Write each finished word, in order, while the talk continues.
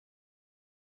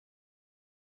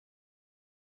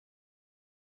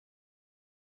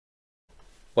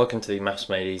Welcome to the Maths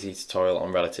Made Easy tutorial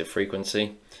on relative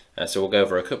frequency. So we'll go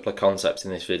over a couple of concepts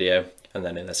in this video, and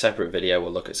then in a separate video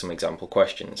we'll look at some example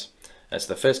questions. So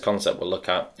the first concept we'll look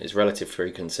at is relative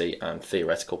frequency and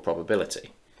theoretical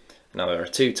probability. Now there are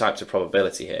two types of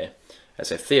probability here.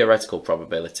 So theoretical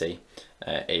probability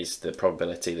is the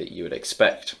probability that you would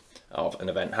expect of an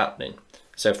event happening.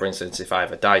 So for instance, if I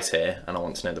have a dice here and I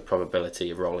want to know the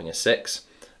probability of rolling a 6,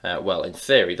 well, in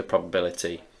theory the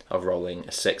probability of rolling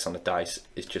a 6 on a dice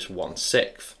is just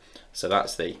 1/6. So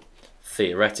that's the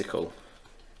theoretical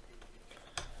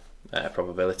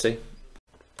probability.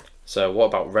 So what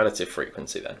about relative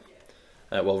frequency then?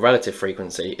 Well, relative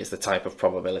frequency is the type of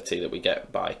probability that we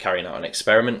get by carrying out an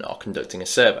experiment or conducting a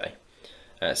survey.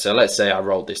 So let's say I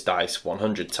rolled this dice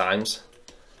 100 times,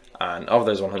 and of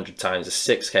those 100 times a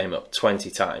 6 came up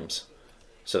 20 times.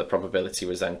 So the probability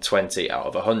was then 20 out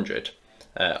of 100.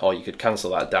 Or you could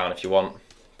cancel that down if you want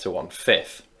to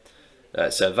 1/5.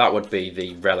 So that would be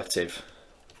the relative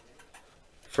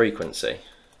frequency.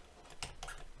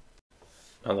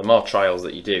 And the more trials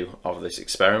that you do of this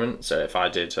experiment, so if I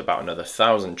did about another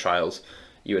 1,000 trials,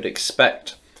 you would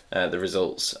expect the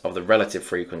results of the relative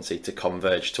frequency to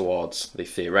converge towards the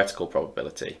theoretical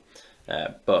probability,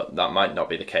 but that might not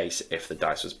be the case if the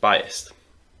dice was biased.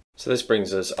 So this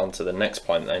brings us on to the next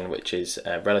point then, which is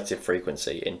relative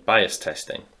frequency in bias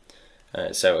testing.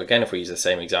 So again, if we use the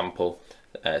same example,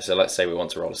 so let's say we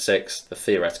want to roll a 6, the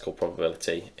theoretical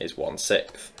probability is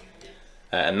 1/6.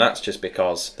 And that's just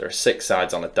because there are 6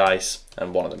 sides on a dice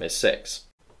and one of them is 6.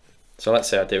 So let's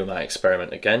say I do my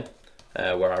experiment again,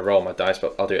 where I roll my dice,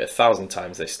 but I'll do it 1,000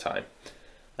 times this time.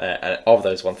 And of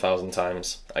those 1,000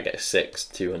 times, I get a 6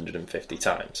 250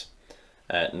 times.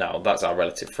 Now that's our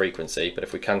relative frequency, but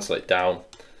if we cancel it down,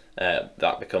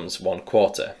 that becomes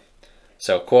 1/4.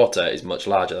 So a quarter is much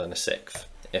larger than a sixth.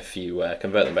 If you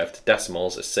convert them both to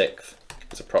decimals, a sixth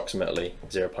is approximately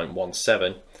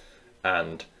 0.17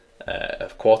 and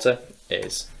a quarter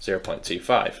is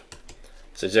 0.25.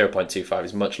 So 0.25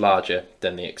 is much larger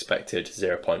than the expected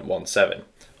 0.17,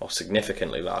 or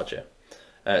significantly larger.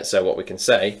 So what we can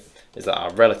say is that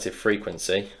our relative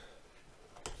frequency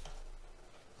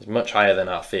is much higher than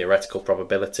our theoretical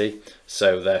probability,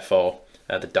 so therefore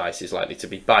the dice is likely to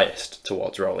be biased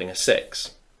towards rolling a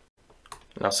 6.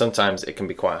 Now sometimes it can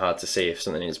be quite hard to see if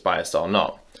something is biased or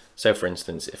not. So for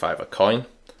instance, if I have a coin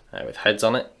with heads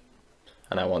on it,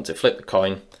 and I want to flip the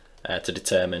coin to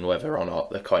determine whether or not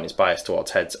the coin is biased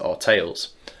towards heads or tails.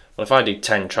 Well, if I do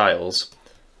 10 trials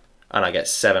and I get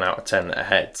 7 out of 10 that are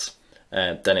heads,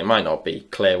 then it might not be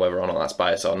clear whether or not that's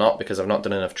biased or not, because I've not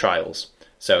done enough trials.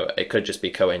 So it could just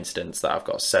be coincidence that I've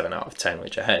got 7 out of 10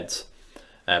 which are heads.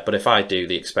 But if I do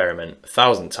the experiment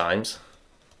 1,000 times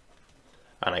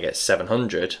and I get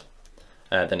 700,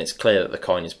 then it's clear that the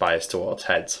coin is biased towards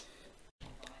heads.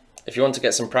 If you want to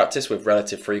get some practice with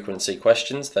relative frequency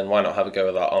questions, then why not have a go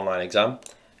with our online exam?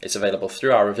 It's available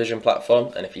through our revision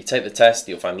platform, and if you take the test,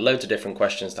 you'll find loads of different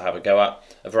questions to have a go at,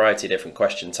 a variety of different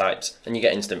question types, and you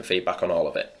get instant feedback on all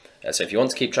of it. So if you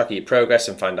want to keep track of your progress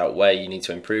and find out where you need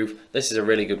to improve, this is a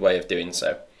really good way of doing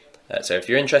so. So if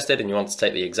you're interested and you want to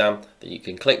take the exam, then you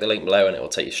can click the link below and it will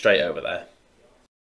take you straight over there.